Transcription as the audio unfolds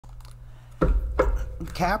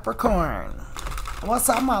Capricorn. What's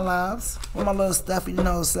up, my loves? With my little stuffy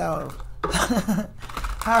nose self.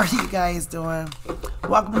 How are you guys doing?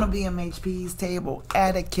 Welcome to MadonnaHP's Table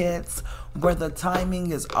Etiquettes, where the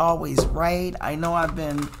timing is always right. I know I've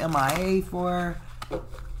been MIA for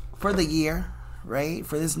the year, right?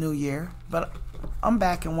 For this new year. But I'm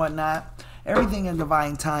back and whatnot. Everything in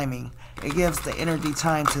divine timing. It gives the energy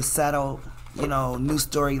time to settle, you know, new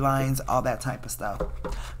storylines, all that type of stuff.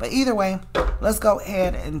 But either way, let's go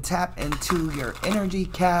ahead and tap into your energy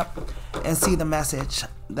cap and see the message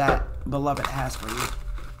that Beloved has for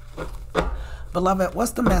you. Beloved,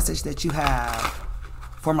 what's the message that you have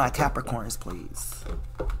for my Capricorns, please?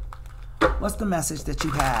 What's the message that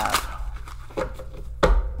you have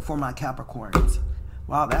for my Capricorns?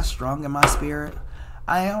 Wow, that's strong in my spirit.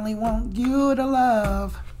 I only want you to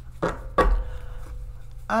love.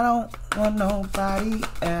 I don't want nobody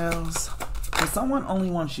else. If someone only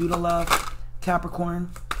wants you to love, Capricorn,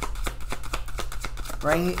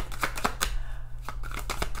 right?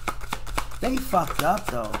 They fucked up,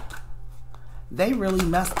 though. They really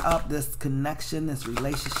messed up this connection, this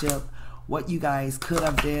relationship, what you guys could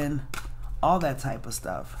have been, all that type of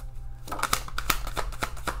stuff.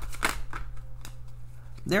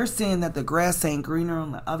 They're saying that the grass ain't greener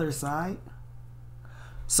on the other side.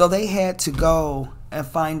 So they had to go and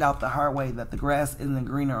find out the hard way that the grass isn't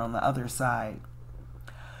greener on the other side.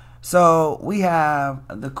 So we have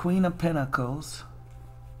the Queen of Pentacles,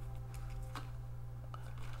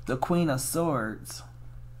 the Queen of Swords,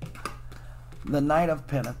 the Knight of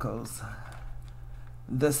Pentacles,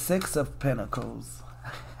 the Six of Pentacles,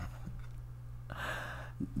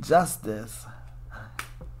 Justice,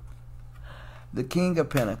 the King of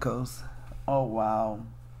Pentacles. Oh, wow.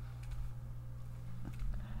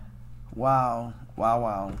 Wow, wow,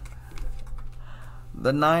 wow.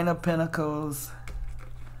 The Nine of Pentacles,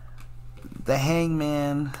 the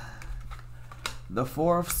Hangman, the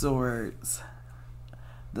Four of Swords,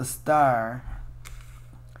 the Star,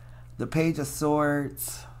 the Page of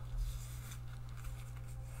Swords,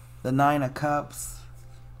 the Nine of Cups,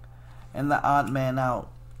 and the odd man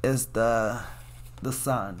out is the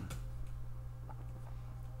Sun.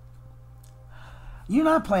 You're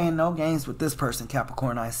not playing no games with this person,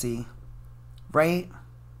 Capricorn, I see. Right?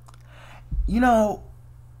 You know,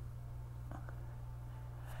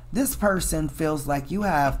 this person feels like you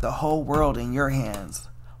have the whole world in your hands.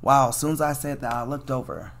 Wow, as soon as I said that, I looked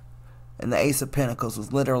over, and the Ace of Pentacles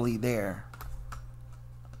was literally there,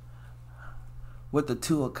 with the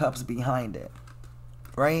Two of Cups behind it.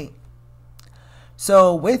 Right?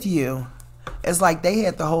 So, with you, it's like they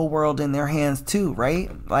had the whole world in their hands too, right?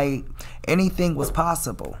 Like, anything was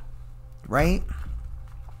possible, right?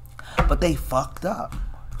 But they fucked up.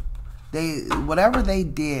 Whatever they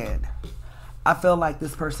did, I feel like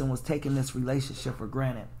this person was taking this relationship for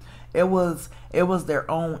granted. It was their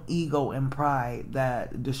own ego and pride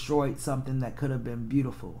that destroyed something that could have been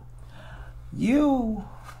beautiful. You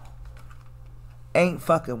ain't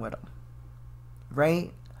fucking with them,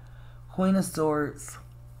 right? Queen of Swords,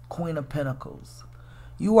 Queen of Pentacles.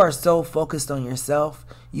 You are so focused on yourself.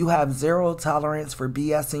 You have zero tolerance for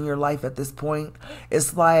BS in your life at this point.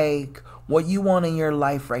 It's like what you want in your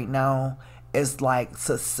life right now is like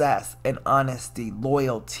success and honesty,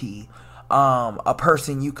 loyalty, a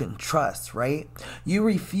person you can trust, right? You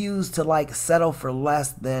refuse to like settle for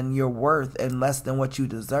less than your worth and less than what you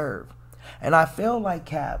deserve. And I feel like,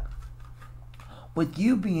 Cap, with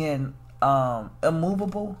you being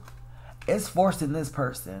immovable, it's forcing this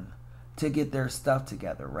person to get their stuff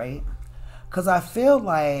together, right? Because I feel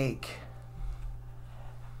like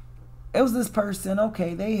it was this person,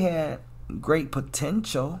 okay, they had great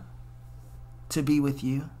potential to be with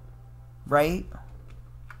you, right?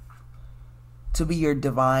 To be your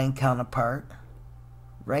divine counterpart,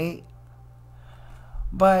 right?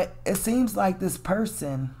 But it seems like this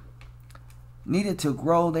person needed to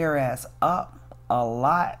grow their ass up a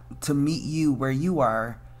lot to meet you where you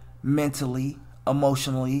are mentally,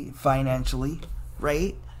 emotionally, financially,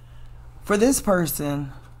 right? For this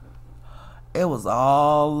person, it was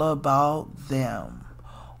all about them,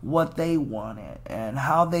 what they wanted and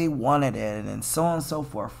how they wanted it, and so on and so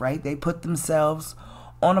forth, right? They put themselves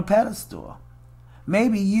on a pedestal.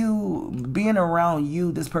 Maybe you, being around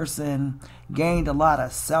you, this person gained a lot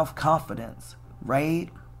of self-confidence, right?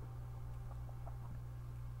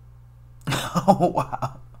 Oh,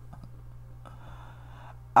 wow.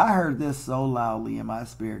 I heard this so loudly in my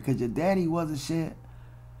spirit because your daddy wasn't shit.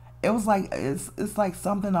 It was like, it's like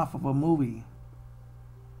something off of a movie.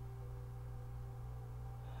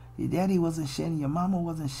 Your daddy wasn't shit and your mama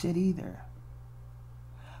wasn't shit either.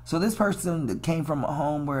 So this person came from a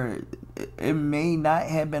home where it may not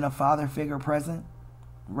have been a father figure present,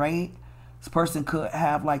 right? This person could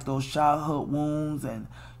have like those childhood wounds, and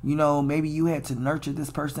you know, maybe you had to nurture this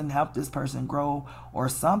person, help this person grow or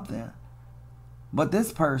something. But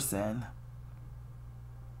this person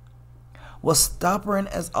was stubborn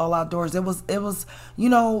as all outdoors. It was, you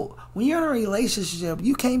know, when you're in a relationship,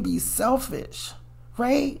 you can't be selfish,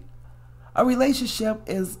 right? A relationship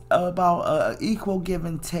is about equal give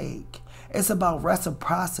and take. It's about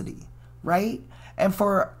reciprocity, right? And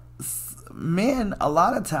for men, a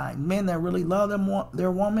lot of times, men that really love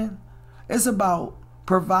their woman, it's about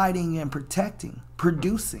providing and protecting,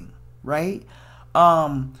 producing, right?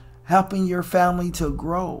 Helping your family to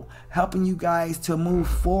grow, helping you guys to move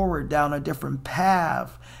forward down a different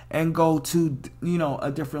path and go to, you know, a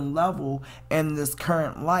different level in this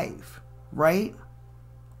current life, right?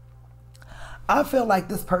 I feel like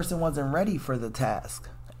this person wasn't ready for the task,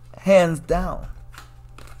 hands down,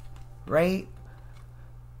 right?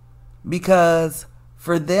 Because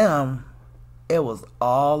for them, it was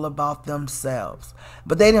all about themselves.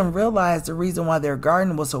 But they didn't realize the reason why their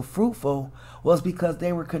garden was so fruitful was because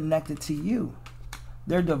they were connected to you,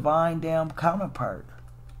 their divine damn counterpart,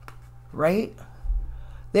 right?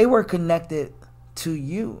 They were connected to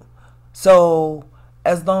you. So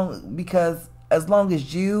as long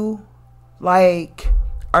as you like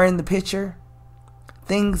are in the picture,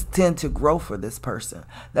 things tend to grow for this person.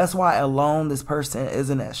 That's why alone this person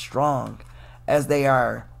isn't as strong as they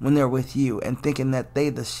are when they're with you and thinking that they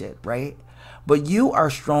the shit, right? But you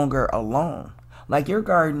are stronger alone. Like your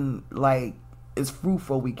garden, like, is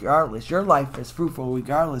fruitful regardless. Your life is fruitful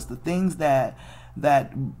regardless. The things that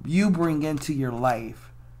you bring into your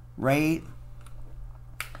life, right?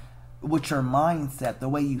 With your mindset, the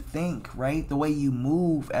way you think, right? The way you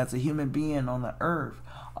move as a human being on the earth.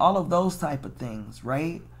 All of those type of things,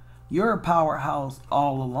 right? You're a powerhouse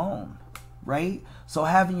all alone, right? So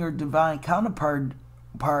having your divine counterpart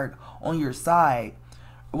on your side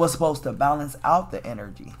was supposed to balance out the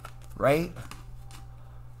energy, right?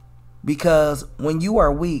 Because when you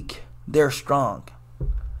are weak, they're strong.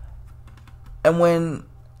 And when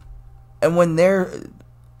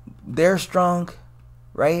they're strong,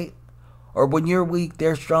 right? Or when you're weak,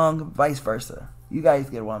 they're strong, vice versa. You guys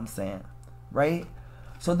get what I'm saying, right?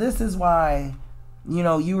 So this is why, you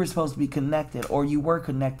know, you were supposed to be connected, or you were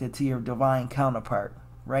connected to your divine counterpart,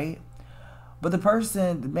 right? But the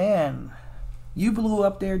person, man, you blew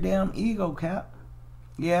up their damn ego, Cap.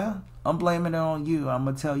 Yeah, I'm blaming it on you. I'm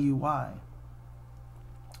going to tell you why.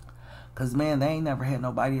 Because, man, they ain't never had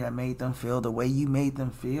nobody that made them feel the way you made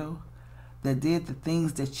them feel, that did the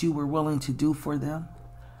things that you were willing to do for them,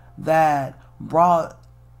 that brought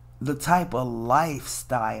the type of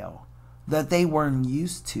lifestyle that they weren't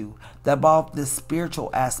used to, that brought this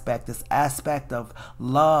spiritual aspect, this aspect of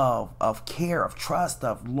love, of care, of trust,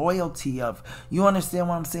 of loyalty, of, you understand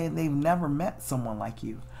what I'm saying? They've never met someone like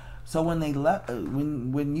you. So when they left,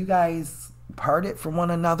 when you guys parted from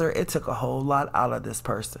one another, it took a whole lot out of this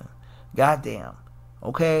person. Goddamn.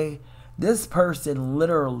 Okay? This person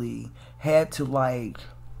literally had to, like,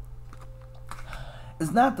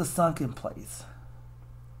 it's not the sunken place.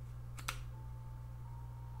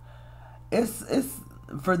 It's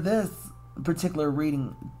for this particular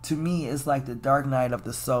reading, to me, it's like the dark night of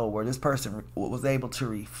the soul, where this person was able to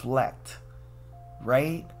reflect,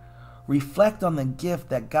 right? Reflect on the gift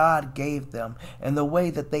that God gave them and the way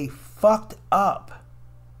that they fucked up.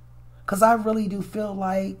 Because I really do feel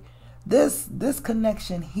like this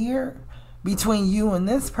connection here between you and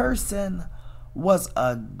this person was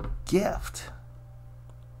a gift.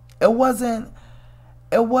 It wasn't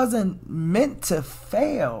meant to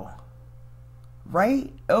fail.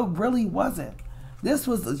 Right? It really wasn't. This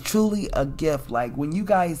was truly a gift. Like when you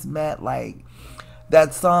guys met, like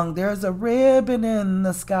that song, "There's a ribbon in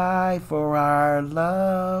the sky for our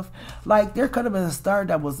love." Like there could have been a star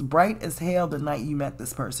that was bright as hell the night you met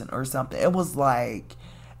this person or something. It was like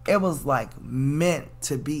meant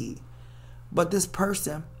to be. But this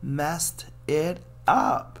person messed it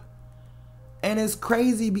up. And it's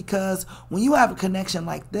crazy because when you have a connection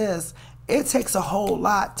like this, it takes a whole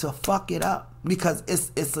lot to fuck it up. Because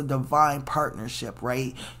it's a divine partnership,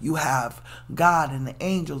 right? You have God and the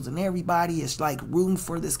angels and everybody is like rooting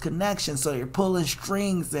for this connection. So you're pulling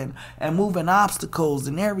strings and moving obstacles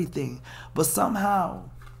and everything. But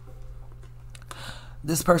somehow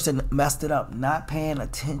this person messed it up, not paying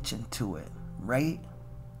attention to it, right?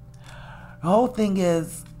 The whole thing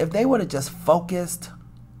is, if they would have just focused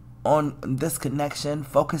on this connection,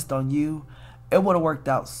 focused on you, it would have worked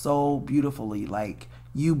out so beautifully. Like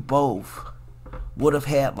you both would have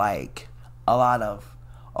had like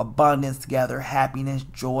a abundance together, happiness,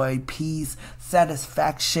 joy, peace,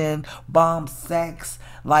 satisfaction, bomb sex.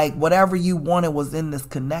 Like whatever you wanted was in this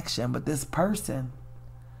connection. But this person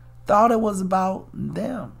thought it was about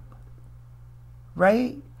them,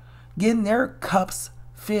 right? Getting their cups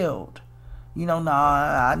filled. You know,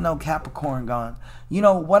 nah, I know Capricorn gone. You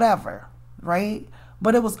know, whatever, right?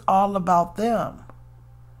 But it was all about them.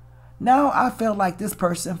 Now I feel like this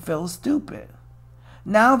person feels stupid.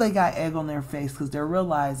 Now they got egg on their face because they're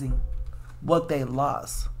realizing what they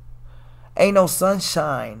lost. Ain't no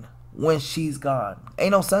sunshine when she's gone.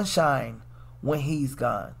 Ain't no sunshine when he's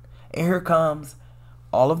gone. And here comes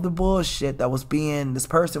all of the bullshit that this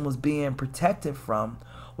person was being protected from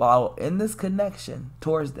while in this connection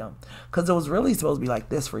towards them. Because it was really supposed to be like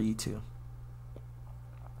this for you two.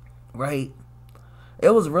 Right?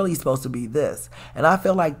 It was really supposed to be this. And I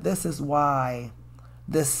feel like this is why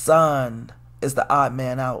this Sun is the odd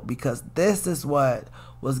man out. Because this is what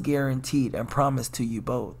was guaranteed and promised to you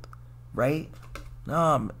both. Right?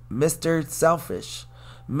 Mr. Selfish,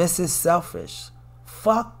 Mrs. Selfish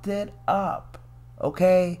fucked it up.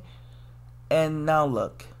 Okay? And now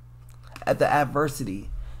look at the adversity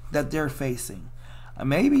that they're facing.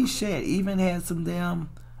 Maybe shit even had some damn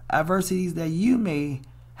adversities that you may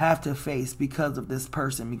have to face because of this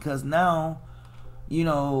person. Because now, you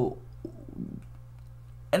know,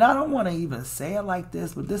 and I don't want to even say it like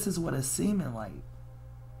this, but this is what it's seeming like.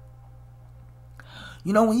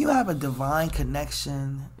 You know, when you have a divine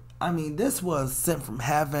connection, I mean, this was sent from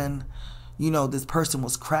heaven. You know, this person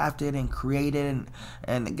was crafted and created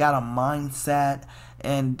and got a mindset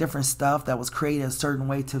and different stuff that was created a certain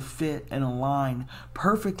way to fit and align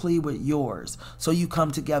perfectly with yours. So you come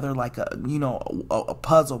together like a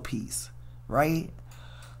puzzle piece, right?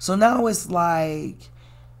 So now it's like,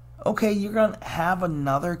 okay, you're going to have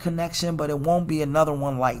another connection, but it won't be another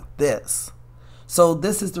one like this. So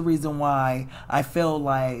this is the reason why I feel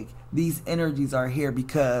like these energies are here,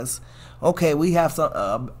 because, okay, we have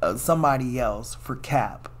somebody else for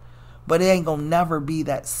Cap, but it ain't gonna never be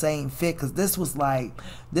that same fit, because this was like,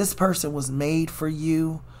 this person was made for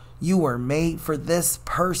you. You were made for this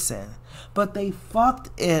person, but they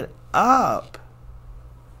fucked it up.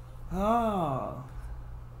 Oh,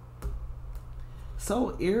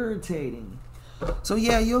 so irritating. So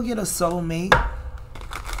yeah, you'll get a soulmate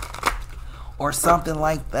or something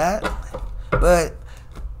like that, but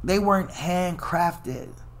they weren't handcrafted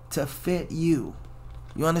to fit you.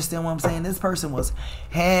 You understand what I'm saying? This person was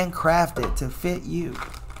handcrafted to fit you.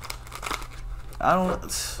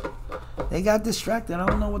 They got distracted. I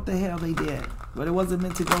don't know what the hell they did, but it wasn't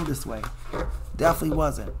meant to go this way. Definitely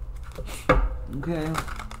wasn't. Okay.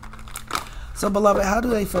 So, beloved, how do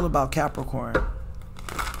they feel about Capricorn?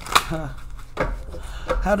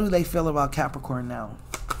 How do they feel about Capricorn now?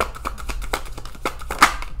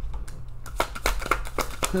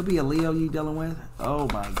 Could be a Leo you dealing with. Oh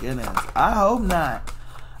my goodness. I hope not.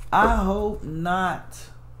 I hope not.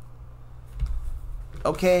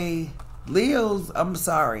 Okay. Leos, I'm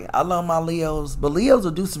sorry. I love my Leos. But Leos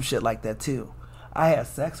will do some shit like that too. I had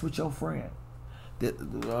sex with your friend.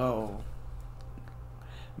 Oh.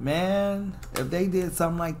 Man, if they did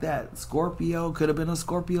something like that, Scorpio, could have been a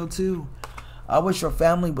Scorpio too. I wish your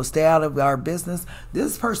family would stay out of our business.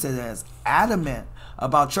 This person is adamant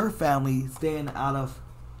about your family staying out of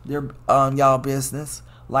their y'all business,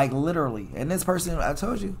 like literally. And this person, I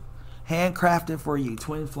told you, handcrafted for you,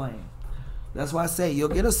 twin flame. That's why I say you'll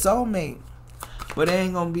get a soulmate, but it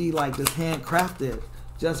ain't gonna be like this handcrafted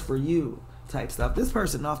just for you type stuff. This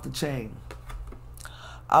person off the chain.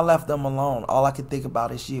 I left them alone. All I can think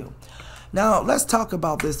about is you. Now let's talk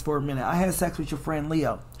about this for a minute. I had sex with your friend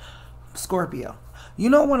Leo, Scorpio. You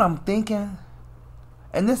know what I'm thinking?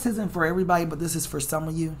 And this isn't for everybody, but this is for some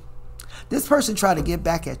of you. This person tried to get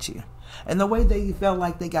back at you. And the way they felt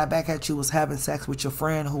like they got back at you was having sex with your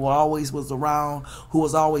friend who always was around, who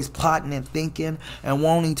was always plotting and thinking and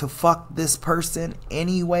wanting to fuck this person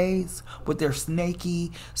anyways with their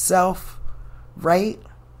snaky self, right?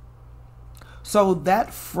 So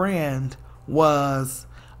that friend was,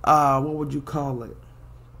 what would you call it?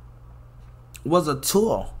 Was a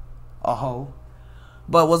tool, a hoe,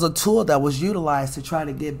 but was a tool that was utilized to try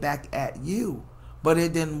to get back at you. But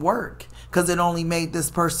it didn't work because it only made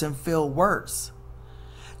this person feel worse.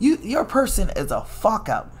 Your person is a fuck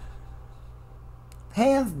up.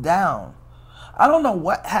 Hands down. I don't know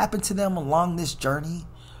what happened to them along this journey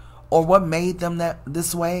or what made them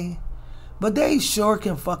this way, but they sure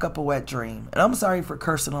can fuck up a wet dream. And I'm sorry for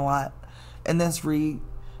cursing a lot in this read.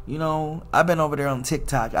 You know, I've been over there on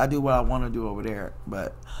TikTok. I do what I want to do over there.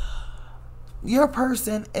 But your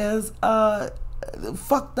person is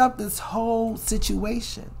fucked up this whole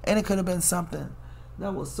situation. And it could have been something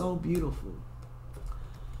that was so beautiful.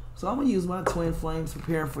 So I'm going to use my Twin Flames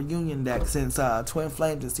Preparing for Union deck, since Twin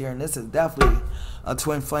Flames is here. And this is definitely a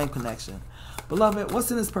Twin Flame connection. Beloved,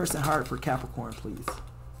 what's in this person's heart for Capricorn, please?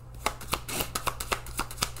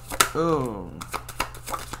 Oh.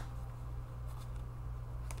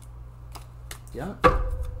 Yep.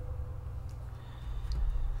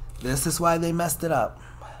 This is why they messed it up.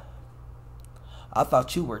 I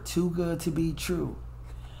thought you were too good to be true.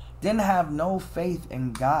 Didn't have no faith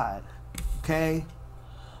in God. Okay?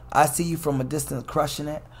 I see you from a distance crushing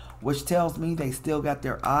it, which tells me they still got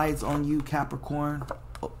their eyes on you, Capricorn.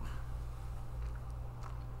 Oh.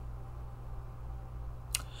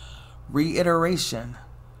 Reiteration.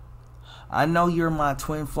 I know you're my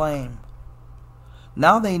twin flame.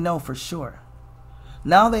 Now they know for sure.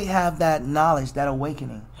 Now they have that knowledge, that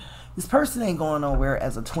awakening. This person ain't going nowhere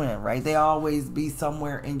as a twin, right? They always be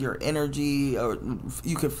somewhere in your energy, or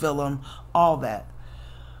you could feel them, all that.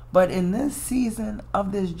 But in this season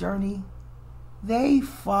of this journey, they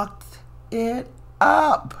fucked it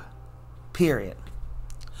up. Period.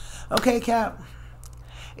 Okay, Cap.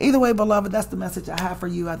 Either way, beloved, that's the message I have for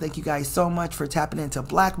you. I thank you guys so much for tapping into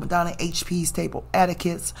Black Madonna HP's Table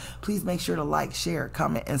Etiquettes. Please make sure to like, share,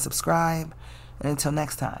 comment, and subscribe. And until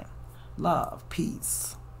next time, love,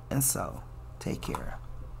 peace, and so take care.